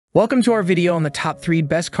Welcome to our video on the top 3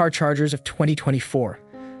 best car chargers of 2024.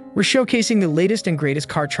 We're showcasing the latest and greatest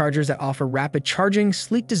car chargers that offer rapid charging,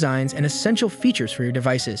 sleek designs, and essential features for your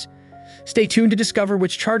devices. Stay tuned to discover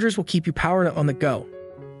which chargers will keep you powered up on the go.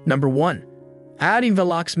 Number 1. iOttie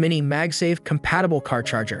Velox Mini MagSafe Compatible Car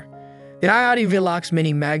Charger. The iOttie Velox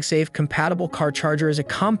Mini MagSafe Compatible Car Charger is a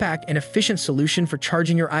compact and efficient solution for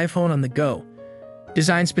charging your iPhone on the go.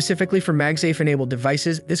 Designed specifically for MagSafe-enabled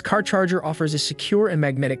devices, this car charger offers a secure and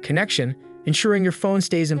magnetic connection, ensuring your phone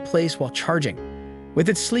stays in place while charging. With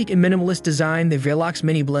its sleek and minimalist design, the Velox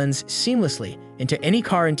Mini blends seamlessly into any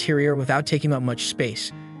car interior without taking up much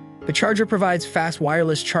space. The charger provides fast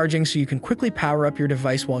wireless charging so you can quickly power up your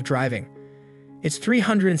device while driving. Its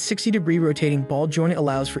 360-degree rotating ball joint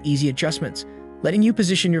allows for easy adjustments, letting you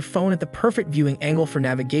position your phone at the perfect viewing angle for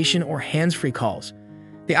navigation or hands-free calls.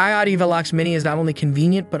 The iOttie Velox Mini is not only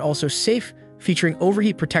convenient but also safe, featuring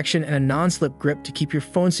overheat protection and a non-slip grip to keep your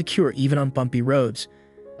phone secure even on bumpy roads.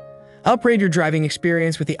 Upgrade your driving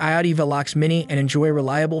experience with the iOttie Velox Mini and enjoy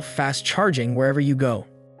reliable, fast charging wherever you go.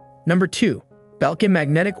 Number 2. Belkin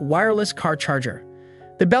Magnetic Wireless Car Charger.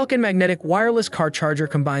 The Belkin Magnetic Wireless Car Charger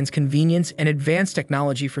combines convenience and advanced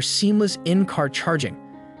technology for seamless in-car charging.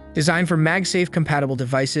 Designed for MagSafe-compatible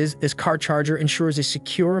devices, this car charger ensures a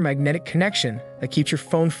secure magnetic connection that keeps your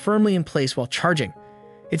phone firmly in place while charging.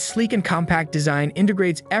 Its sleek and compact design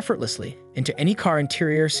integrates effortlessly into any car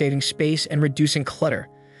interior, saving space and reducing clutter.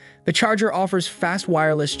 The charger offers fast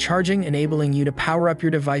wireless charging, enabling you to power up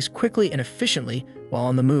your device quickly and efficiently while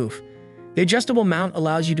on the move. The adjustable mount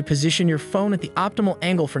allows you to position your phone at the optimal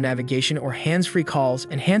angle for navigation or hands-free calls,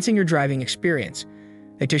 enhancing your driving experience.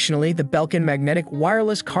 Additionally, the Belkin Magnetic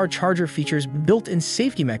Wireless Car Charger features built-in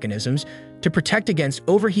safety mechanisms to protect against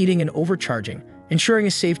overheating and overcharging, ensuring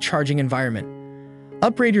a safe charging environment.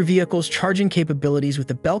 Upgrade your vehicle's charging capabilities with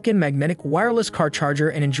the Belkin Magnetic Wireless Car Charger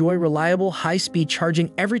and enjoy reliable, high-speed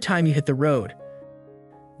charging every time you hit the road.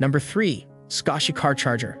 Number 3. Scosche Car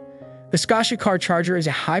Charger. The Scosche Car Charger is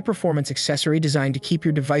a high-performance accessory designed to keep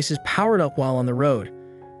your devices powered up while on the road.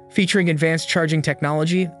 Featuring advanced charging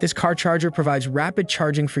technology, this car charger provides rapid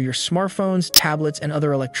charging for your smartphones, tablets, and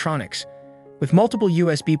other electronics. With multiple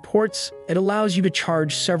USB ports, it allows you to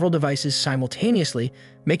charge several devices simultaneously,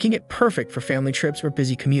 making it perfect for family trips or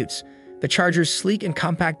busy commutes. The charger's sleek and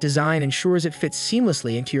compact design ensures it fits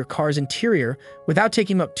seamlessly into your car's interior without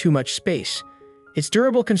taking up too much space. Its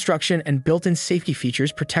durable construction and built-in safety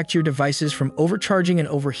features protect your devices from overcharging and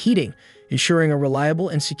overheating, ensuring a reliable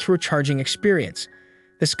and secure charging experience.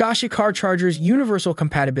 The Scosche Car Charger's universal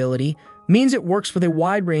compatibility means it works with a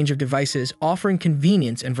wide range of devices, offering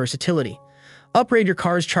convenience and versatility. Upgrade your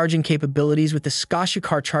car's charging capabilities with the Scosche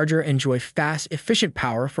Car Charger and enjoy fast, efficient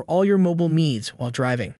power for all your mobile needs while driving.